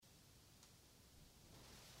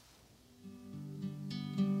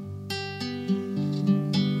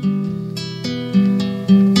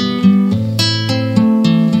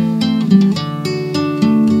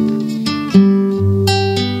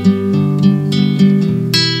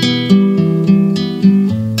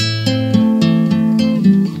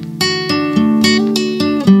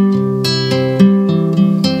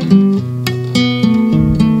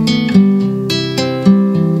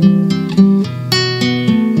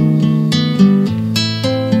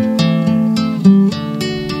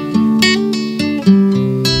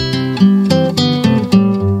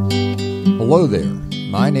Hello there.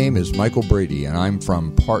 My name is Michael Brady, and I'm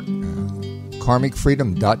from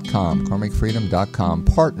karmicfreedom.com,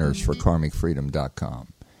 partners for karmicfreedom.com.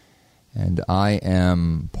 And I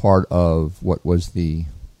am part of what was the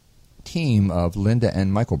team of Linda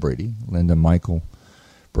and Michael Brady. Linda, Michael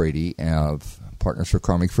Brady of Partners for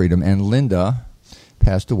Karmic Freedom. And Linda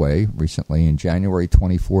passed away recently in January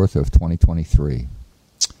 24th of 2023.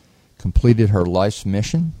 Completed her life's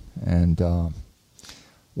mission and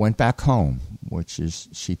went back home, which is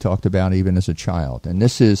she talked about even as a child. And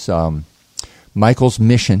this is Michael's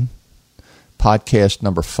Mission, podcast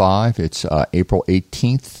number 5. It's April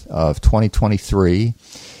 18th of 2023.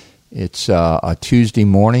 It's a Tuesday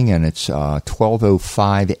morning, and it's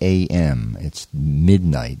 12:05 a.m. It's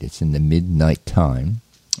midnight. It's in the midnight time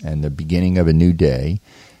and the beginning of a new day.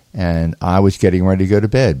 And I was getting ready to go to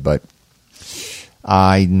bed, but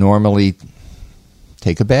I normally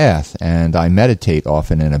take a bath, and I meditate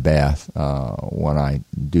often in a bath when I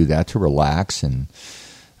do that to relax and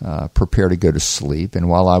prepare to go to sleep. And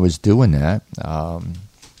while I was doing that, the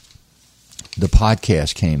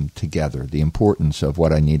podcast came together. The importance of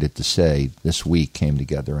what I needed to say this week came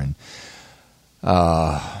together, and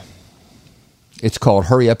it's called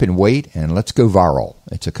Hurry Up and Wait and Let's Go Viral.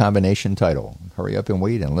 It's a combination title, Hurry Up and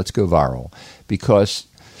Wait and Let's Go Viral, because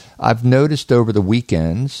I've noticed over the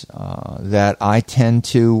weekends that I tend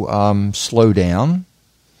to slow down.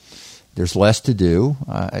 There's less to do.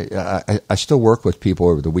 I still work with people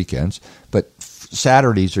over the weekends, but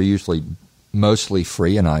Saturdays are usually mostly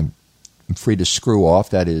free, and I'm free to screw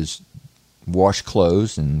off. That is, wash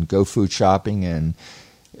clothes and go food shopping, and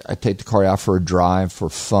I take the car out for a drive for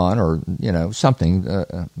fun, or something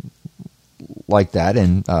like that,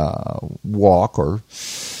 and walk or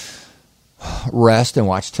rest and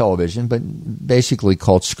watch television, but basically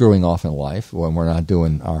called screwing off in life when we're not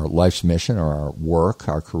doing our life's mission or our work,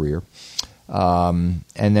 our career. And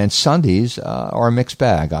then Sundays are a mixed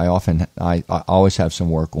bag. I always have some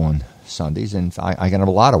work on Sundays, and I can have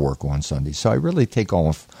a lot of work on Sundays. So I really take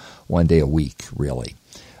off one day a week, really.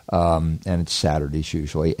 And it's Saturdays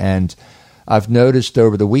usually. And I've noticed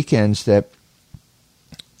over the weekends that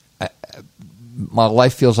my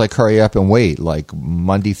life feels like hurry up and wait, like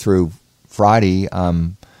Monday through Friday,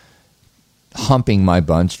 I'm humping my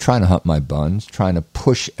buns, trying to hump my buns, trying to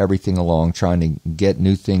push everything along, trying to get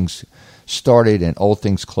new things started and old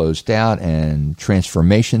things closed out, and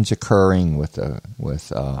transformations occurring with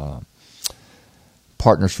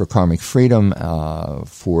Partners for Karmic Freedom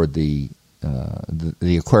for the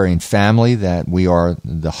Aquarian Family that we are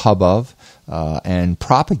the hub of, and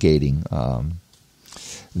propagating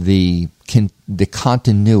the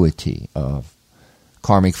continuity of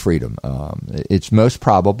Karmic Freedom. It's most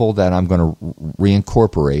probable that I'm going to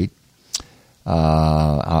reincorporate.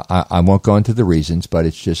 I won't go into the reasons, but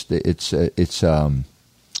it's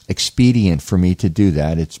expedient for me to do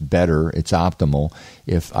that. It's better, it's optimal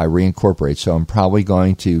if I reincorporate. So I'm probably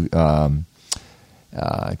going to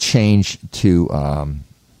change to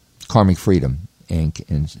Karmic Freedom Inc.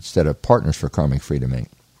 instead of Partners for Karmic Freedom Inc.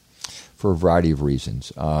 for a variety of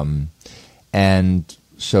reasons. And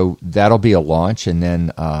so that'll be a launch, and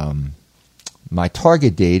then my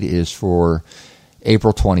target date is for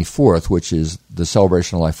April 24th, which is the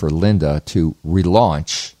Celebration of Life for Linda, to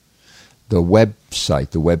relaunch the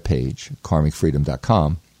website, the webpage,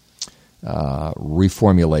 karmicfreedom.com,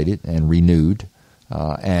 reformulated and renewed,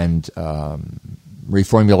 and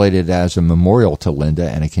reformulated as a memorial to Linda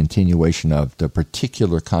and a continuation of the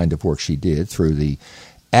particular kind of work she did through the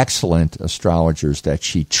excellent astrologers that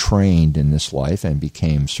she trained in this life and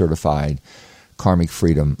became certified Karmic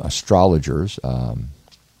Freedom astrologers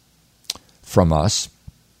from us,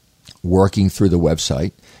 working through the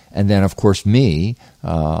website. And then, of course, me,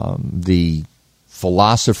 the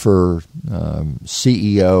philosopher,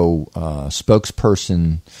 CEO,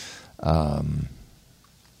 spokesperson,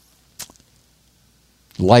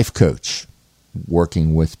 life coach,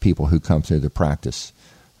 working with people who come through the practice.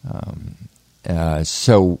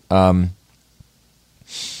 So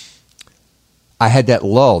I had that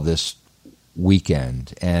lull this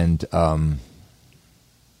weekend, and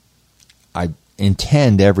I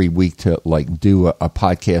intend every week to do a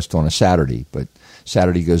podcast on a Saturday, but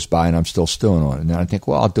Saturday goes by and I'm still stewing on it. And then I think,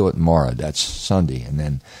 well, I'll do it tomorrow. That's Sunday. And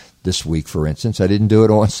then this week, for instance, I didn't do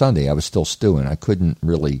it on Sunday. I was still stewing. I couldn't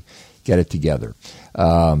really get it together.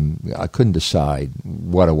 I couldn't decide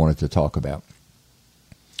what I wanted to talk about.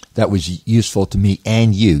 That was useful to me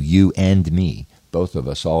and you and me, both of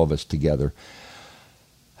us, all of us together.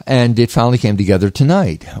 And it finally came together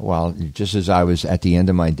tonight, just as I was at the end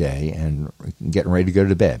of my day and getting ready to go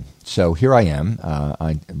to bed. So here I am.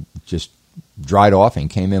 I just dried off and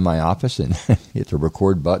came in my office and hit the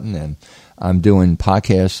record button, and I'm doing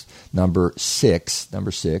podcast number six,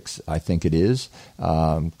 I think it is,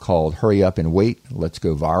 called Hurry Up and Wait, Let's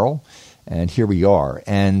Go Viral. And here we are.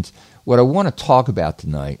 And what I want to talk about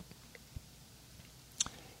tonight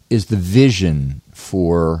is the vision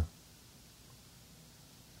for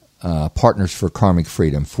Partners for Karmic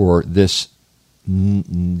Freedom, for this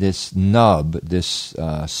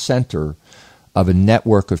center of a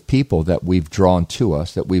network of people that we've drawn to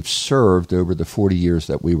us, that we've served over the 40 years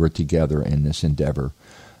that we were together in this endeavor,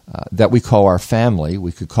 that we call our family.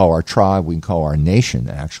 We could call our tribe. We can call our nation,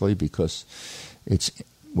 actually, because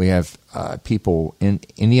we have people in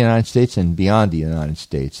the United States and beyond the United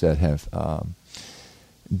States that have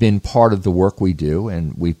been part of the work we do,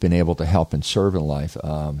 and we've been able to help and serve in life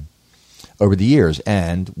over the years.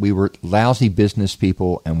 And we were lousy business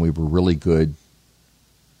people, and we were really good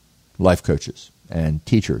life coaches and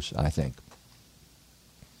teachers, I think.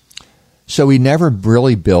 So we never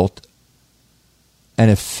really built an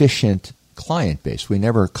efficient client base. We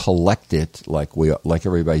never collected like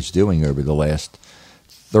everybody's doing over the last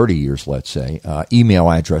 30 years, let's say. Email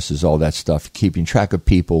addresses, all that stuff, keeping track of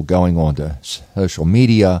people, going on to social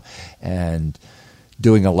media, and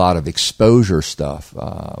doing a lot of exposure stuff.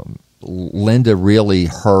 Linda really,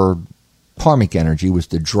 her karmic energy was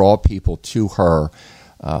to draw people to her.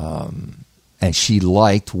 And she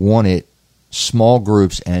wanted small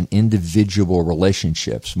groups and individual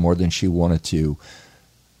relationships more than she wanted to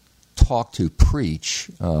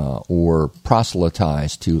preach or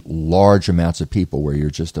proselytize to large amounts of people where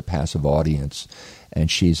you're just a passive audience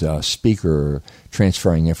and she's a speaker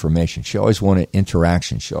transferring information. She always wanted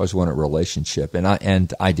interaction. She always wanted relationship,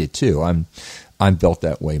 and I did too. I'm built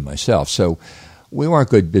that way myself. So we weren't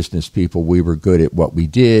good business people. We were good at what we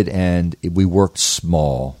did, and we worked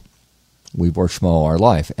small. We worked small our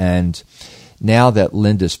life. And now that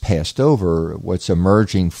Linda's passed over, what's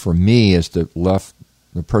emerging for me is the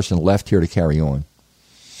person left here to carry on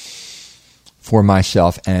for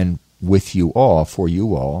myself and with you all, for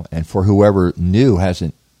you all, and for whoever new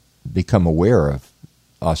hasn't become aware of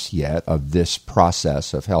us yet, of this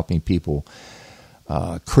process of helping people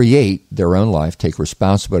create their own life, take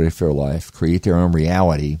responsibility for their life, create their own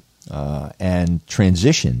reality, and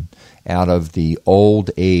transition out of the old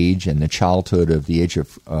age and the childhood of the age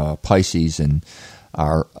of Pisces and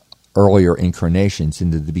our earlier incarnations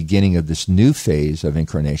into the beginning of this new phase of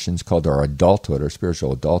incarnations called our adulthood, our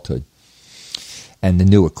spiritual adulthood, and the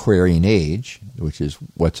new Aquarian age, which is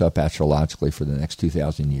what's up astrologically for the next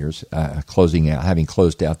 2,000 years, having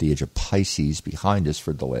closed out the age of Pisces behind us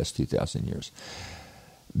for the last 2,000 years.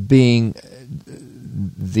 Being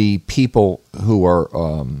the people who are,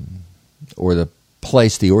 or the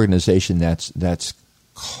place, the organization that's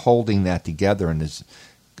holding that together and has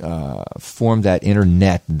formed that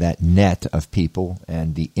internet, that net of people,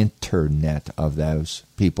 and the internet of those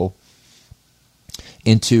people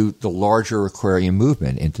into the larger Aquarian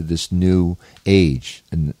movement, into this new age,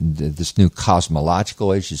 and this new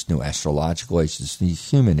cosmological age, this new astrological age, this new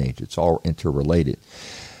human age. It's all interrelated.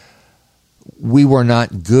 We were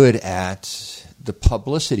not good at the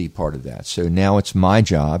publicity part of that. So now it's my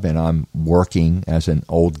job, and I'm working as an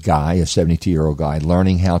old guy, a 72-year-old guy,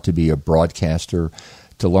 learning how to be a broadcaster,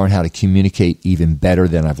 to learn how to communicate even better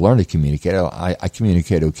than I've learned to communicate. I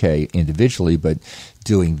communicate okay individually, but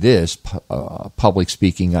doing this, public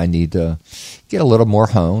speaking, I need to get a little more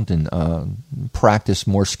honed and practice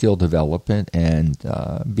more skill development and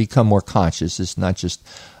become more conscious. It's not just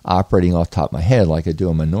operating off the top of my head like I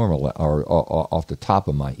do in my normal, or off the top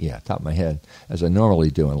of my head as I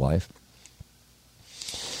normally do in life.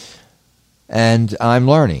 And I'm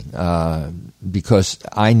learning because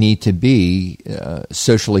I need to be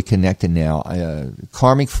socially connected now.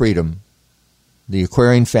 Karmic freedom, the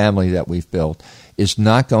Aquarian family that we've built, is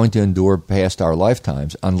not going to endure past our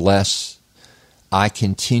lifetimes unless I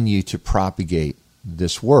continue to propagate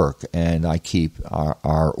this work and I keep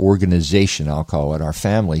our organization, I'll call it, our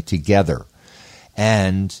family, together.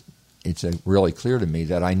 And it's really clear to me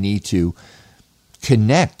that I need to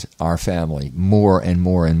connect our family more and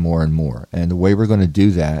more and more and more. And the way we're going to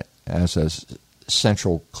do that as a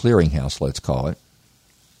central clearinghouse, let's call it,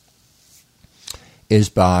 is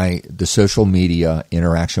by the social media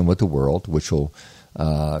interaction with the world, which will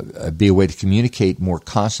be a way to communicate more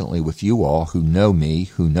constantly with you all who know me,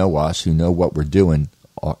 who know us, who know what we're doing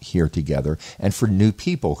here together, and for new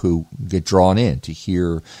people who get drawn in to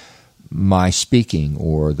hear my speaking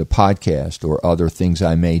or the podcast or other things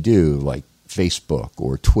I may do, like Facebook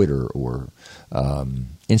or Twitter or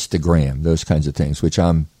Instagram, those kinds of things, which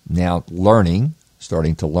I'm now learning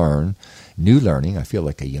starting to learn, new learning. I feel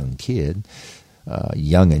like a young kid,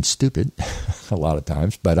 young and stupid a lot of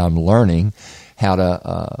times, but I'm learning how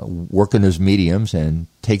to work in those mediums and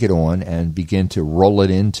take it on and begin to roll it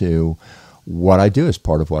into what I do as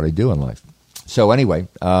part of what I do in life. So anyway,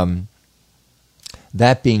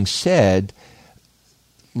 that being said,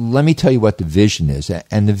 let me tell you what the vision is.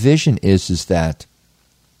 And the vision is that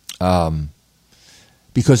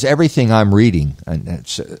because everything I'm reading, and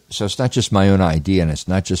so it's not just my own idea, and it's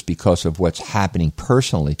not just because of what's happening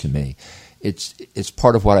personally to me. It's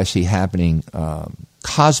part of what I see happening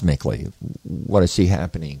cosmically, what I see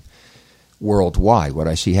happening worldwide, what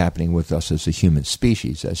I see happening with us as a human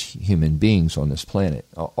species, as human beings on this planet.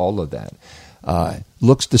 All of that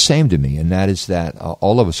looks the same to me, and that is that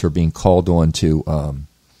all of us are being called on to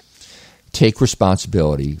take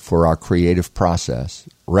responsibility for our creative process,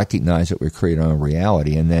 recognize that we're creating our own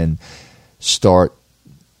reality, and then start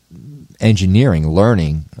engineering,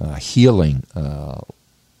 learning, healing,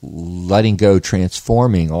 letting go,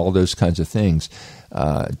 transforming, all those kinds of things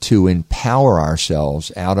to empower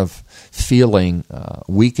ourselves out of feeling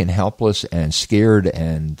weak and helpless and scared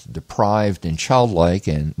and deprived and childlike,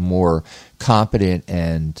 and more competent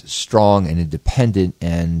and strong and independent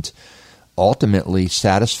and ultimately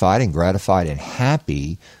satisfied and gratified and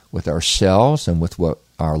happy with ourselves and with what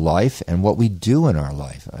our life and what we do in our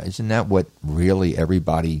life. Isn't that what really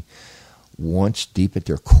everybody wants deep at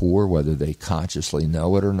their core, whether they consciously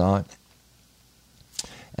know it or not?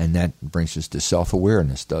 And that brings us to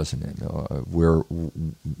self-awareness, doesn't it? We're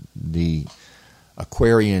the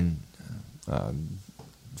Aquarian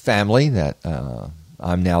family that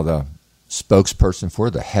I'm now the spokesperson for,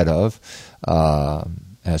 the head of,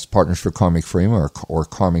 as Partners for Karmic Freedom or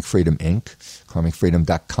Karmic Freedom Inc.,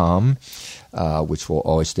 karmicfreedom.com, which will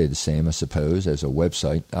always stay the same, I suppose, as a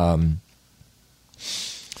website.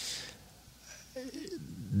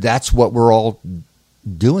 That's what we're all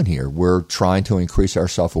doing here. We're trying to increase our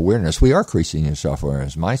self-awareness. We are increasing our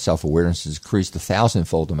self-awareness. My self-awareness has increased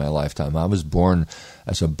 1,000-fold in my lifetime. I was born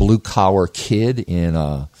as a blue-collar kid in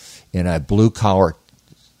a blue-collar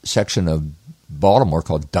section of Baltimore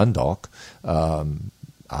called Dundalk.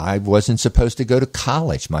 I wasn't supposed to go to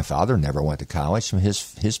college. My father never went to college.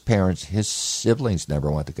 His parents, his siblings never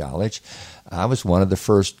went to college. I was one of the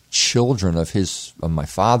first children of my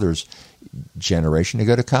father's generation to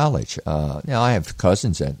go to college. Now, I have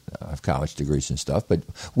cousins that have college degrees and stuff, but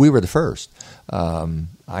we were the first.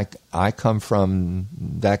 I come from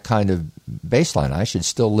that kind of baseline. I should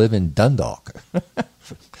still live in Dundalk,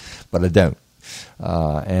 but I don't.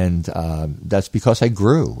 And that's because I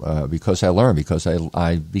grew, because I learned, because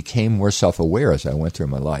I became more self-aware as I went through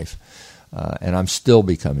my life. And I'm still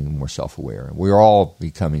becoming more self-aware. We're all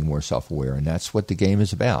becoming more self-aware, and that's what the game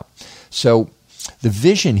is about. So the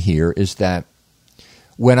vision here is that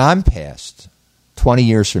when I'm past 20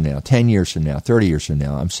 years from now, 10 years from now, 30 years from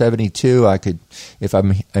now, I'm 72, I could, if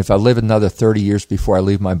I live another 30 years before I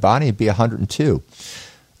leave my body, it'd be 102.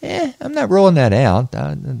 I'm not ruling that out.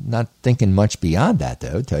 I'm not thinking much beyond that,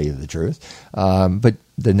 though, to tell you the truth. But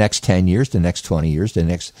the next 10 years, the next 20 years, the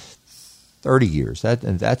next 30 years,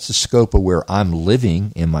 that's the scope of where I'm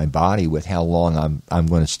living in my body, with how long I'm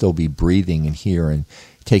going to still be breathing and here and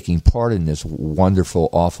taking part in this wonderful,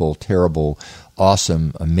 awful, terrible,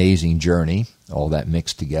 awesome, amazing journey, all that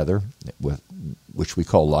mixed together, with which we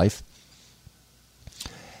call life.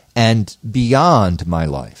 And beyond my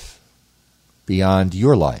life, beyond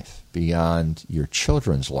your life, beyond your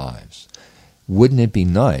children's lives, wouldn't it be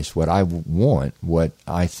nice, what I want, what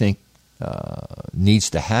I think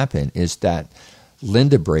needs to happen, is that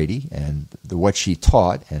Linda Brady and what she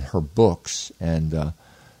taught and her books and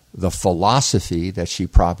the philosophy that she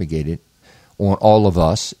propagated on all of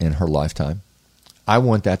us in her lifetime, I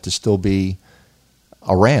want that to still be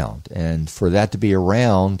around. And for that to be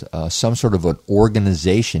around, some sort of an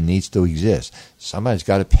organization needs to exist. Somebody's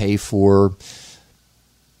got to pay for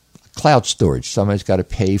cloud storage. Somebody's got to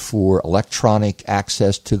pay for electronic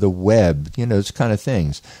access to the web, those kind of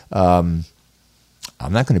things. I'm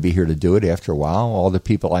not going to be here to do it after a while. All the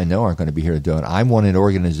people I know aren't going to be here to do it. I want an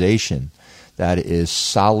organization that is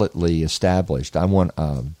solidly established. I want,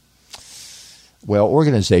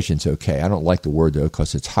 organization's okay. I don't like the word, though,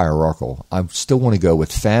 because it's hierarchical. I still want to go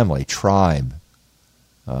with family, tribe,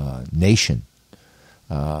 nation.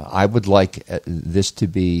 I would like this to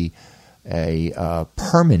be a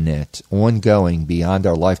permanent, ongoing, beyond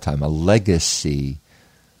our lifetime, a legacy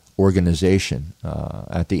organization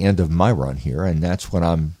at the end of my run here, and that's what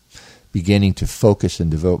I'm beginning to focus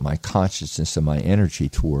and devote my consciousness and my energy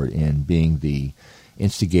toward, in being the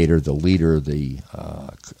instigator, the leader, the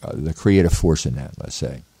creative force in that, let's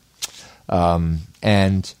say.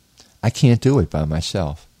 And I can't do it by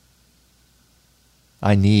myself.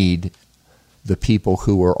 I need the people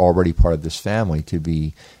who are already part of this family to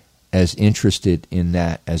be as interested in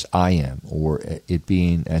that as I am, or it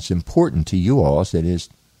being as important to you all as it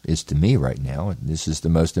is to me right now. This is the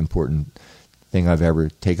most important thing I've ever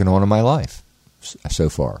taken on in my life so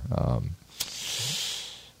far.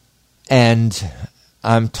 And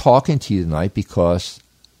I'm talking to you tonight because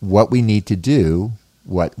what we need to do,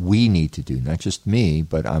 not just me,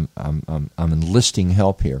 but I'm enlisting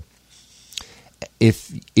help here.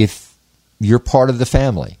 If you're part of the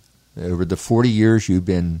family, over the 40 years you've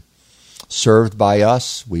been served by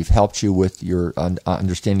us, we've helped you with your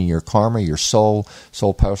understanding your karma, your soul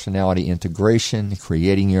personality integration,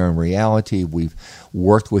 creating your own reality. We've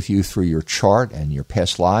worked with you through your chart and your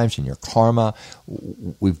past lives and your karma.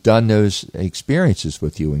 We've done those experiences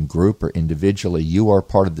with you in group or individually. You are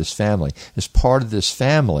part of this family. As part of this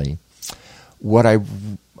family, what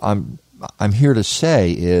I'm here to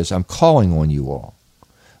say is I'm calling on you all.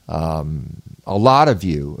 A lot of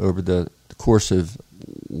you, over the course of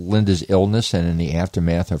Linda's illness and in the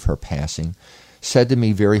aftermath of her passing, said to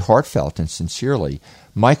me very heartfelt and sincerely,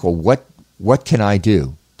 Michael, what can I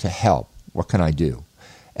do to help? What can I do?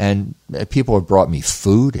 And people have brought me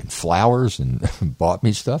food and flowers and bought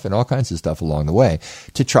me stuff and all kinds of stuff along the way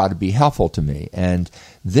to try to be helpful to me. And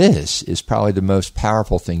this is probably the most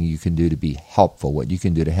powerful thing you can do to be helpful, what you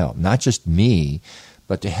can do to help. Not just me,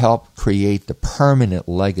 but to help create the permanent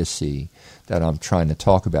legacy that I'm trying to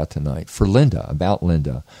talk about tonight for Linda, about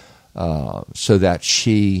Linda, so that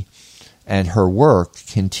she and her work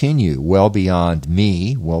continue well beyond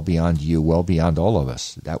me, well beyond you, well beyond all of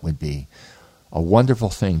us. That would be a wonderful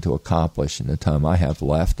thing to accomplish in the time I have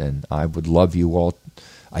left, and I would love you all.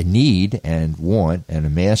 I need and want and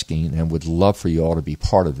am asking and would love for you all to be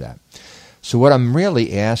part of that. So what I'm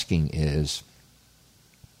really asking is,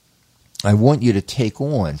 I want you to take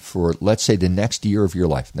on for, let's say, the next year of your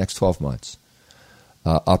life, next 12 months,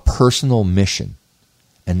 a personal mission.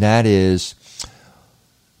 And that is,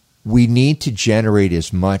 we need to generate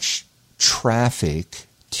as much traffic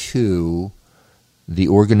to the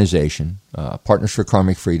organization, Partners for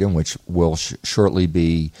Karmic Freedom, which will shortly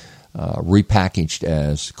be repackaged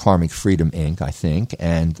as Karmic Freedom Inc., I think,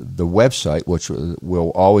 and the website, which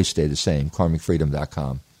will always stay the same,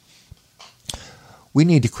 karmicfreedom.com. We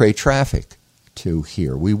need to create traffic to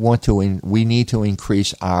here. We need to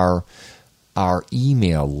increase our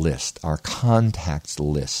email list, our contacts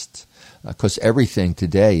list, because everything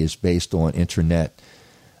today is based on internet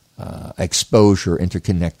exposure,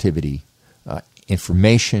 interconnectivity,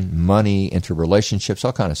 information, money, interrelationships,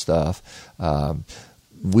 all kind of stuff.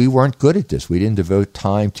 We weren't good at this. We didn't devote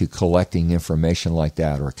time to collecting information like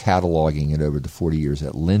that or cataloging it over the 40 years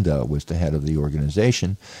that Linda was the head of the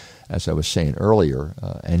organization, as I was saying earlier.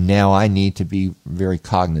 And now I need to be very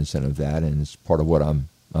cognizant of that, and it's part of what I'm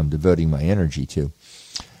devoting my energy to.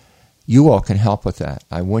 You all can help with that.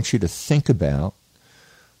 I want you to think about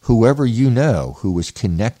whoever you know who was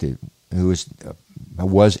connected, who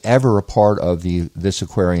was ever a part of this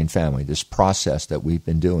Aquarian family, this process that we've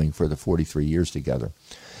been doing for the 43 years together,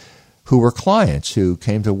 who were clients, who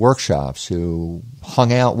came to workshops, who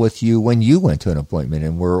hung out with you when you went to an appointment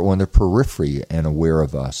and were on the periphery and aware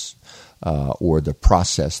of us or the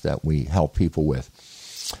process that we help people with.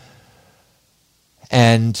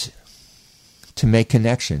 And to make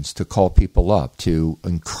connections, to call people up, to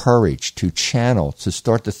encourage, to channel, to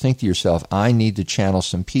start to think to yourself, I need to channel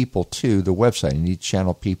some people to the website. I need to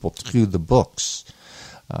channel people to the books.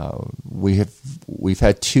 We've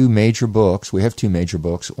had two major books. We have two major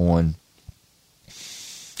books on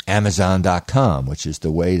Amazon.com, which is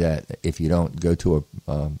the way that if you don't go to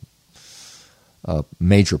a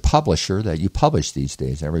major publisher that you publish these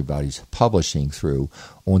days, everybody's publishing through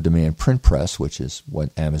on-demand print press, which is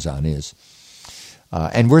what Amazon is.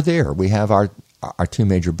 And we're there. We have our two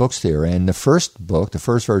major books there. And the first book, the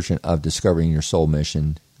first version of Discovering Your Soul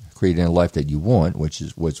Mission, Creating a Life That You Want, which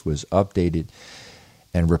was updated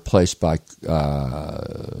and replaced by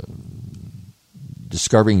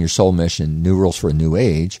Discovering Your Soul Mission, New Rules for a New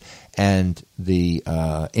Age, and the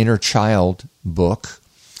Inner Child book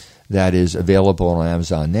that is available on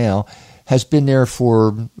Amazon now, has been there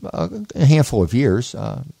for a handful of years.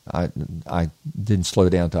 I didn't slow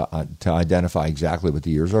down to identify exactly what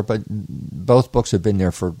the years are, but both books have been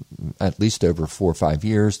there for at least over 4 or 5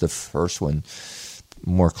 years. The first one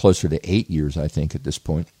more closer to 8 years, I think, at this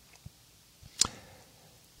point.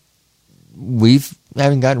 We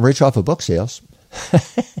haven't gotten rich off of book sales.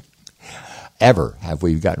 ever have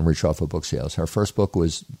we gotten rich off of book sales. Our first book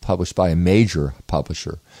was published by a major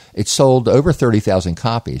publisher. It sold over 30,000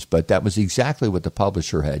 copies, but that was exactly what the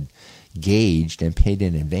publisher had gauged and paid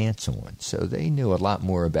in advance on. So they knew a lot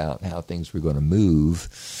more about how things were going to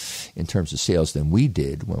move in terms of sales than we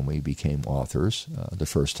did when we became authors the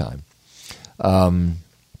first time.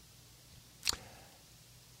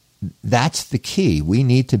 That's the key. We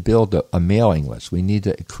need to build a mailing list. We need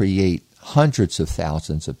to create hundreds of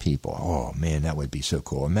thousands of people. Oh, man, that would be so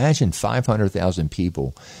cool. Imagine 500,000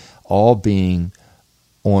 people all being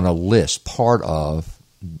on a list, part of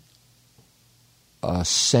a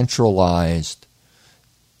centralized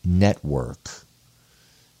network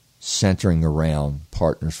centering around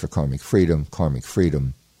Partners for Karmic Freedom,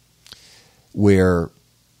 where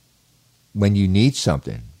when you need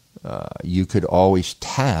something, you could always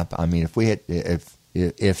tap. I mean,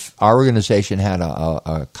 if our organization had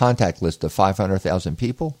a contact list of 500,000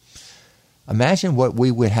 people, imagine what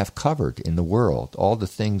we would have covered in the world. All the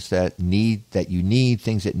things that you need,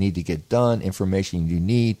 things that need to get done, information you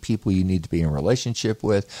need, people you need to be in relationship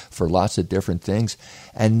with for lots of different things.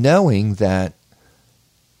 And knowing that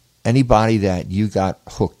anybody that you got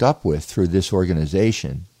hooked up with through this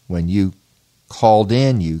organization, when you called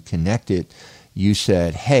in, you connected, you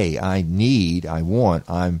said, hey, I'm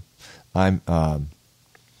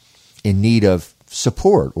in need of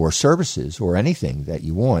support or services or anything that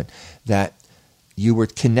you want, that you were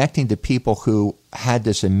connecting to people who had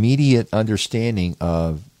this immediate understanding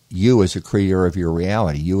of you as a creator of your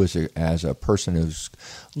reality, you as a person who's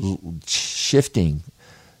shifting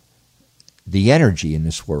the energy in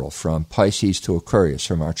this world from Pisces to Aquarius,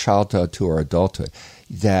 from our childhood to our adulthood,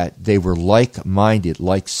 that they were like-minded,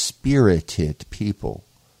 like-spirited people.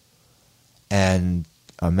 And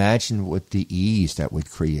imagine what the ease that would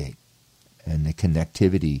create and the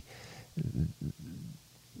connectivity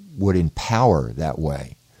would empower that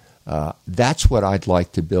way. That's what I'd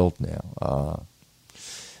like to build now.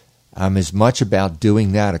 I'm as much about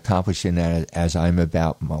doing that, accomplishing that, as I'm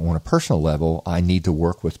about, on a personal level, I need to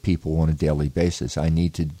work with people on a daily basis. I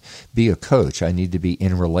need to be a coach. I need to be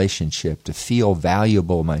in relationship, to feel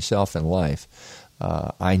valuable myself in life.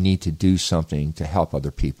 I need to do something to help other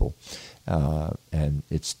people. And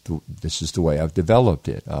this is the way I've developed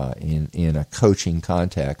it in a coaching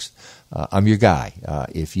context. I'm your guy.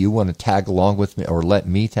 If you want to tag along with me or let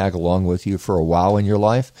me tag along with you for a while in your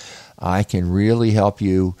life, I can really help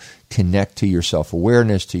you connect to your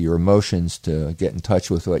self-awareness, to your emotions, to get in touch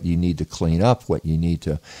with what you need to clean up, what you need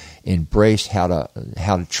to embrace, how to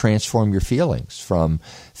transform your feelings from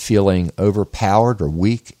feeling overpowered or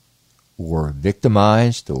weak or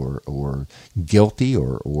victimized or guilty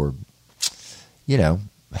or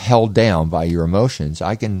held down by your emotions.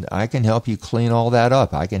 I can help you clean all that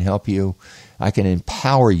up. I can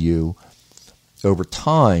empower you over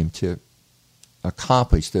time to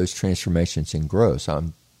accomplish those transformations and growth.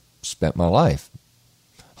 I've spent my life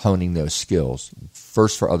honing those skills,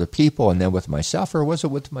 first for other people and then with myself, or was it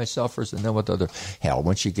with myself first and then with other? Hell,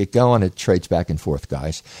 once you get going, it trades back and forth,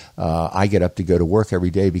 guys. I get up to go to work every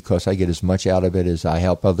day because I get as much out of it as I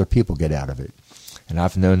help other people get out of it. And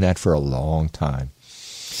I've known that for a long time.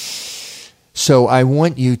 So I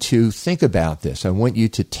want you to think about this. I want you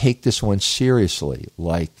to take this one seriously.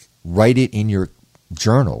 Like, write it in your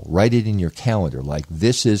journal. Write it in your calendar. Like,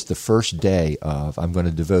 this is the first day of, I'm going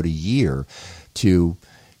to devote a year to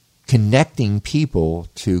connecting people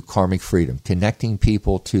to karmic freedom, connecting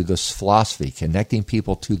people to this philosophy, connecting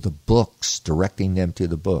people to the books, directing them to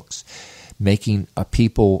the books, making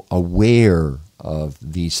people aware of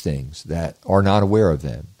these things that are not aware of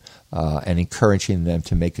them, and encouraging them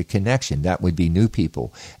to make a connection. That would be new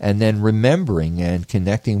people. And then remembering and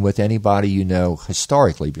connecting with anybody you know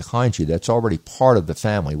historically behind you that's already part of the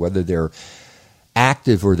family, whether they're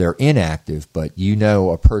active or they're inactive, but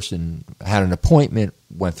a person had an appointment,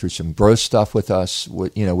 went through some growth stuff with us,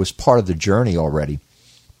 was part of the journey already.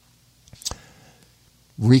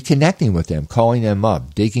 Reconnecting with them, calling them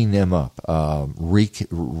up, digging them up,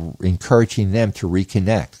 encouraging them to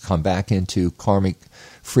reconnect, come back into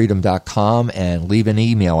karmicfreedom.com and leave an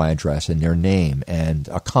email address and their name and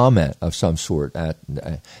a comment of some sort at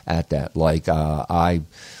that. Like, I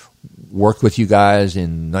worked with you guys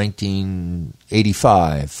in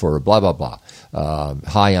 1985 for blah, blah, blah.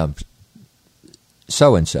 Hi, I'm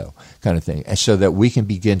so-and-so kind of thing. And so that we can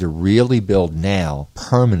begin to really build now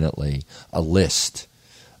permanently a list,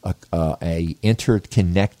 a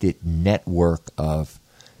interconnected network of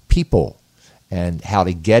people and how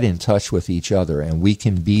to get in touch with each other, and we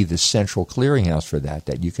can be the central clearinghouse for that.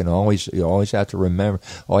 That you always have to remember.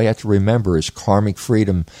 All you have to remember is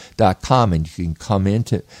karmicfreedom.com, and you can come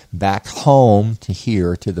into back home to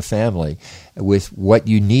here to the family with what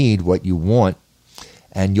you need, what you want,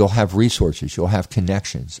 and you'll have resources, you'll have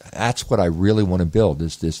connections. That's what I really want to build,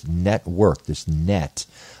 is this network, this net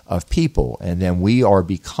of people, and then we are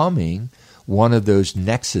becoming one of those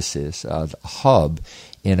nexuses, a hub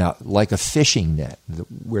in like a fishing net,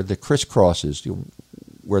 where the crisscrosses,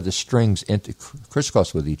 where the strings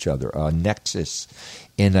crisscross with each other, a nexus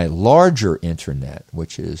in a larger internet,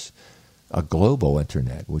 which is a global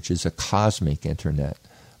internet, which is a cosmic internet,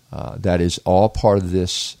 that is all part of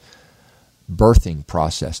this birthing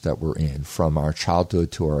process that we're in, from our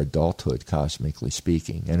childhood to our adulthood, cosmically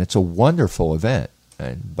speaking. And it's a wonderful event.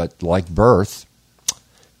 But like birth,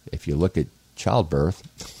 if you look at childbirth,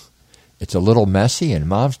 it's a little messy, and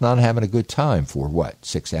mom's not having a good time for,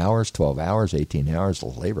 6 hours, 12 hours, 18 hours?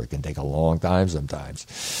 Labor can take a long time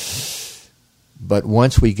sometimes. But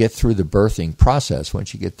once we get through the birthing process,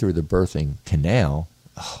 once you get through the birthing canal,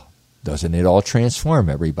 doesn't it all transform?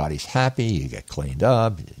 Everybody's happy, you get cleaned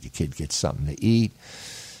up, the kid gets something to eat,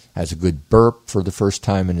 has a good burp for the first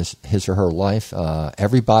time in his or her life.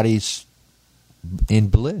 Everybody's in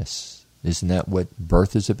bliss. Isn't that what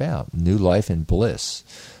birth is about? New life and bliss,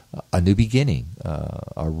 a new beginning,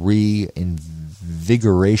 a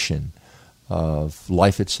reinvigoration of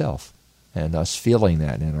life itself, and us feeling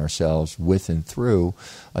that in ourselves with and through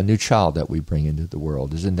a new child that we bring into the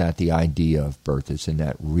world. Isn't that the idea of birth? Isn't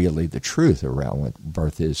that really the truth around what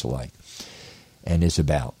birth is like and is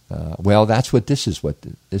about? Well, that's what this is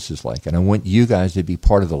like. And I want you guys to be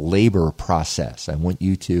part of the labor process. I want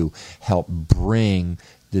you to help bring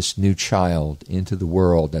this new child into the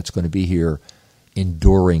world that's going to be here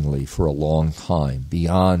enduringly for a long time,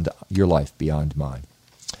 beyond your life, beyond mine.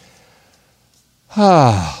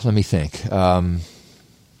 Let me think.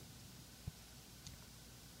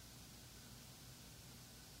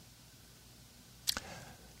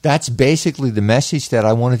 That's basically the message that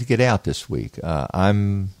I wanted to get out this week.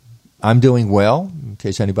 I'm doing well, in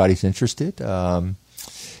case anybody's interested, and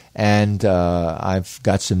I've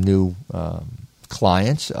got some new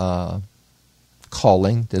clients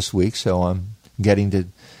calling this week, so I'm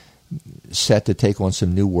getting set to take on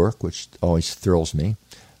some new work, which always thrills me.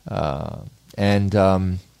 And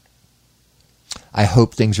I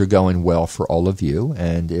hope things are going well for all of you.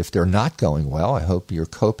 And if they're not going well, I hope you're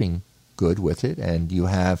coping good with it, and you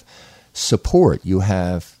have support, you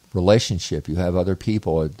have relationship, you have other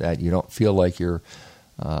people, that you don't feel like you're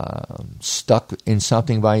stuck in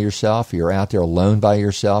something by yourself, you're out there alone by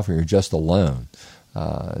yourself, or you're just alone.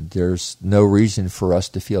 There's no reason for us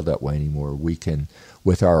to feel that way anymore. We can,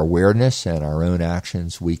 with our awareness and our own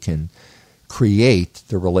actions, we can create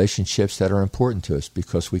the relationships that are important to us,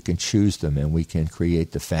 because we can choose them, and we can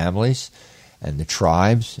create the families and the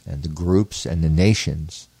tribes and the groups and the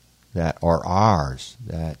nations that are ours,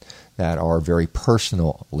 that are very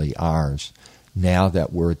personally ours, now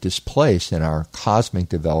that we're at this place in our cosmic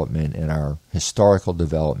development, in our historical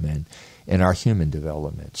development, in our human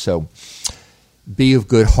development. So be of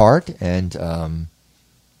good heart and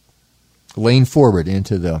lean forward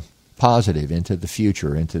into the positive, into the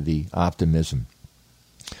future, into the optimism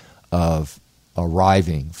of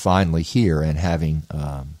arriving finally here and having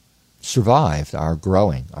survived our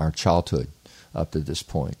growing, our childhood up to this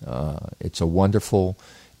point. It's a wonderful,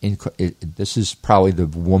 this is probably the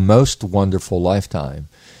most wonderful lifetime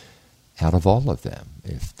out of all of them.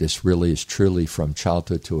 If this really is truly from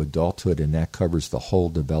childhood to adulthood, and that covers the whole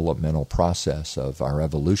developmental process of our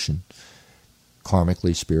evolution,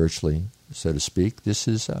 karmically, spiritually, so to speak, this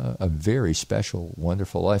is a very special,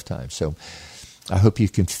 wonderful lifetime. So I hope you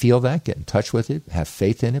can feel that, get in touch with it, have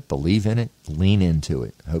faith in it, believe in it, lean into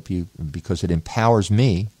it. I hope you, because it empowers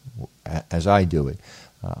me as I do it.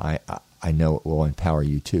 I know it will empower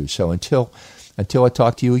you too. So until I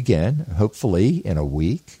talk to you again, hopefully in a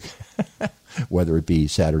week, whether it be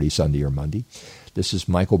Saturday, Sunday, or Monday, this is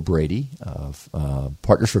Michael Brady of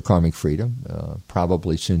Partners for Karmic Freedom,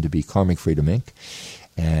 probably soon to be Karmic Freedom Inc.,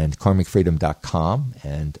 and karmicfreedom.com.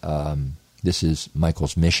 And this is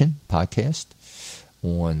Michael's Mission podcast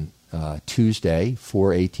on Tuesday,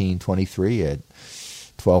 4/18/23 at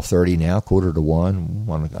 12:30 now, 1:45,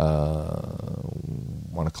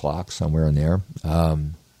 1 o'clock, somewhere in there.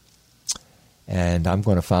 And I'm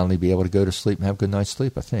going to finally be able to go to sleep and have a good night's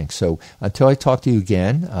sleep, I think. So until I talk to you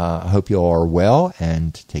again, I hope you all are well,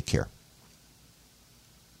 and take care.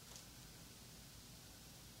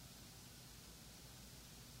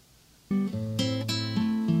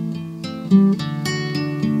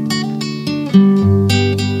 you.